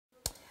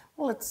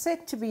Well, it's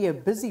set to be a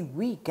busy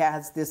week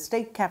as the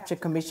State Capture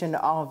Commission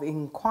of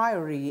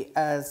Inquiry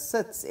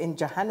sits in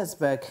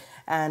Johannesburg,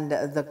 and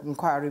the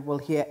inquiry will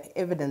hear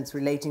evidence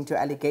relating to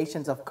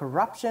allegations of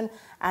corruption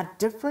at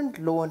different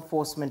law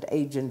enforcement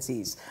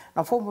agencies.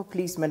 Now, former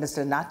Police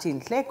Minister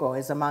Nathi Nhleko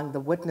is among the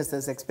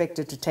witnesses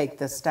expected to take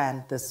the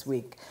stand this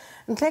week.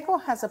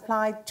 Nhleko has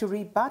applied to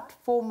rebut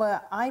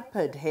former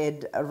IPID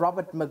head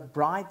Robert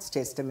McBride's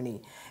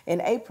testimony.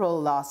 In April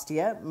last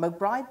year,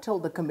 McBride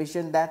told the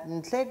commission that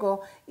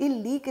Nhleko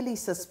illegally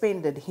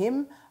suspended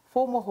him,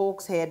 former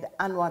Hawks head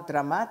Anwar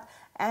Dramat,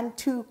 and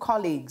two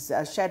colleagues,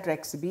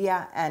 Shadrack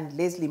Sibia and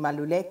Leslie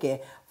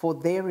Maluleke, for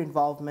their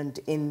involvement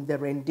in the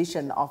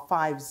rendition of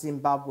 5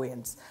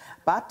 Zimbabweans.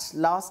 But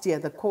last year,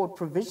 the court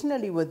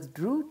provisionally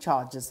withdrew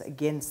charges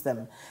against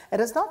them. It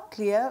is not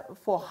clear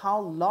for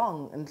how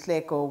long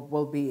Nhleko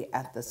will be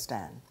at the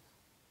stand.